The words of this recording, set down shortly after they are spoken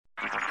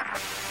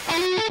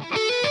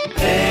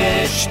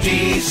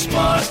HT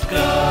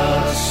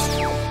Smartcast.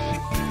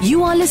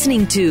 You are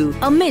listening to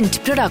a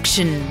Mint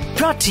production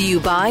brought to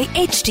you by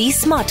HT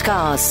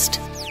Smartcast.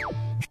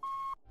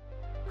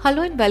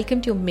 Hello and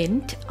welcome to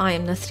Mint. I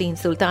am Nasreen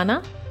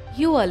Sultana.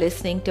 You are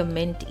listening to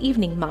Mint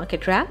Evening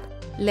Market Wrap.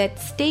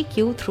 Let's take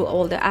you through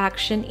all the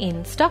action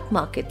in stock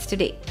markets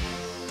today.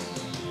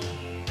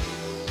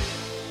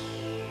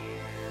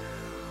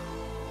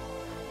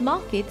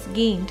 Markets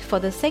gained for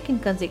the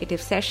second consecutive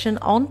session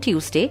on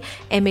Tuesday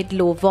amid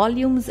low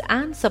volumes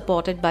and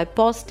supported by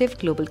positive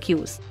global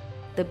cues.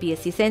 The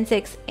BSE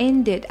Sensex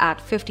ended at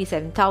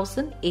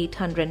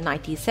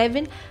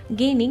 57,897,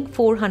 gaining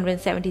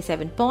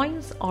 477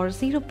 points or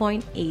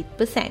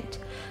 0.8%.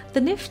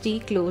 The Nifty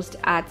closed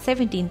at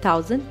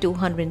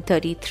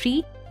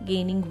 17,233,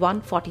 gaining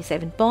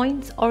 147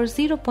 points or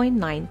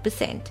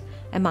 0.9%.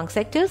 Among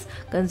sectors,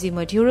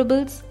 consumer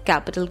durables,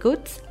 capital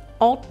goods,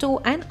 auto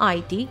and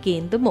IT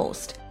gained the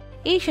most.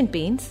 Asian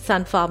Paints,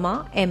 Sun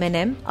Pharma,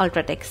 M&M,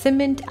 Ultratech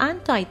Cement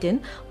and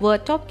Titan were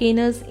top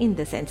gainers in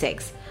the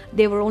Sensex.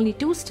 There were only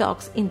two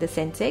stocks in the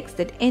Sensex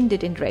that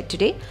ended in red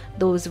today.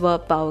 Those were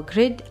Power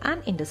Grid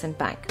and IndusInd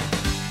Bank.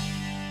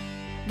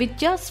 With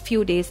just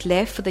few days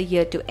left for the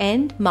year to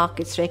end,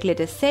 markets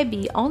regulator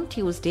SEBI on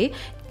Tuesday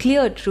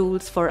cleared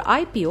rules for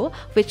IPO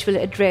which will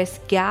address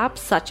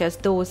gaps such as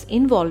those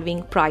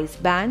involving price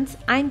bands,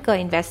 anchor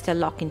investor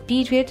lock-in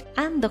period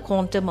and the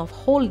quantum of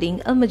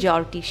holding a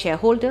majority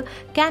shareholder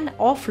can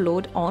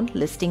offload on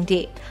listing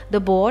day. The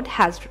board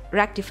has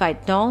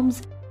rectified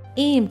norms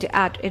aimed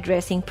at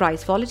addressing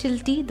price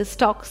volatility the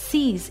stock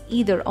sees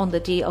either on the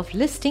day of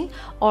listing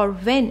or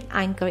when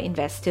anchor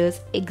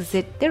investors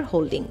exit their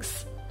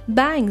holdings.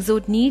 Banks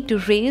would need to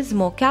raise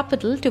more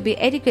capital to be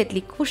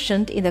adequately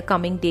cushioned in the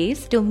coming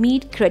days to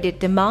meet credit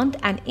demand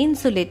and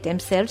insulate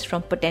themselves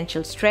from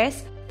potential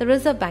stress, the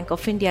Reserve Bank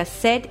of India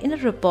said in a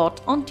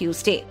report on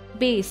Tuesday.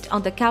 Based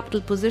on the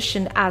capital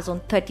position as on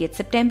 30th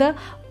September,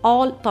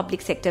 all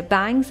public sector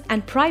banks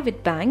and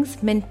private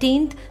banks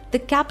maintained the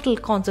capital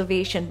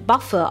conservation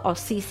buffer or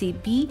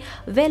CCB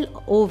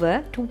well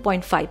over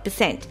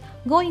 2.5%.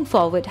 Going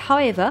forward,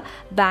 however,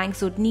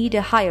 banks would need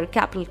a higher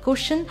capital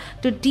cushion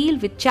to deal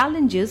with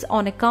challenges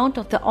on account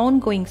of the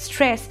ongoing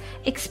stress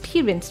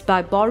experienced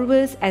by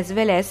borrowers as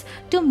well as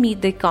to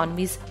meet the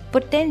economy's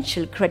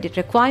potential credit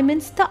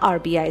requirements, the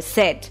RBI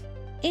said.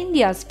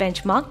 India's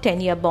benchmark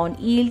 10-year bond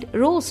yield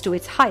rose to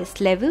its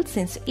highest level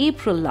since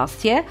April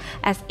last year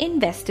as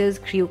investors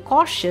grew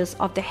cautious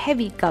of the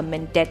heavy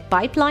government debt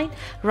pipeline,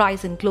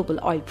 rise in global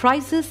oil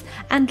prices,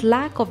 and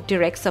lack of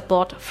direct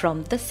support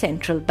from the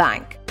central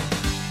bank.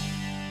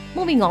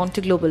 Moving on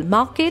to global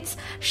markets,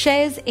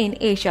 shares in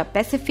Asia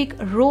Pacific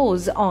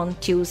rose on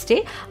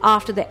Tuesday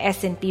after the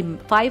S&P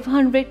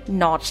 500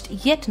 notched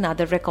yet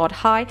another record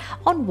high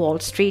on Wall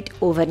Street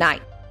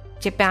overnight.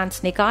 Japan's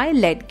Nikkei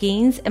led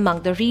gains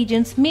among the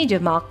region's major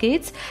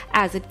markets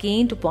as it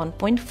gained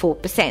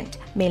 1.4%.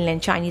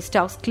 Mainland Chinese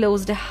stocks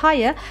closed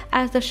higher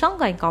as the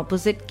Shanghai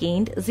Composite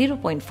gained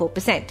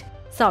 0.4%.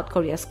 South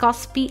Korea's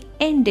Kospi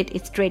ended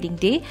its trading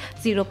day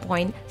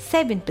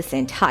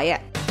 0.7% higher.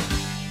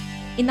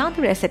 In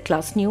other asset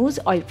class news,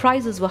 oil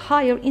prices were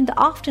higher in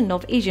the afternoon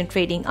of Asian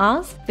trading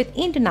hours, with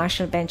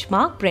international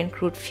benchmark Brent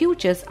crude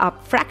futures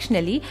up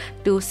fractionally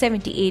to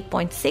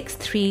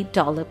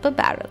 $78.63 per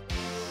barrel.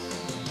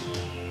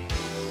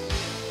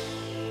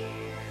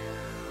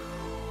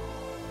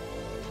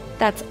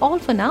 That's all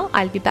for now.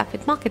 I'll be back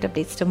with market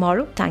updates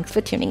tomorrow. Thanks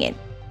for tuning in.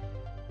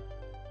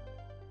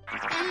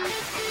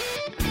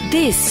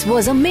 This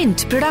was a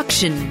Mint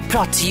production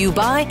brought to you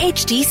by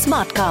HT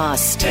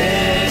Smartcast.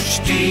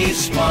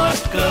 HT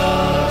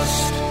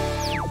Smartcast.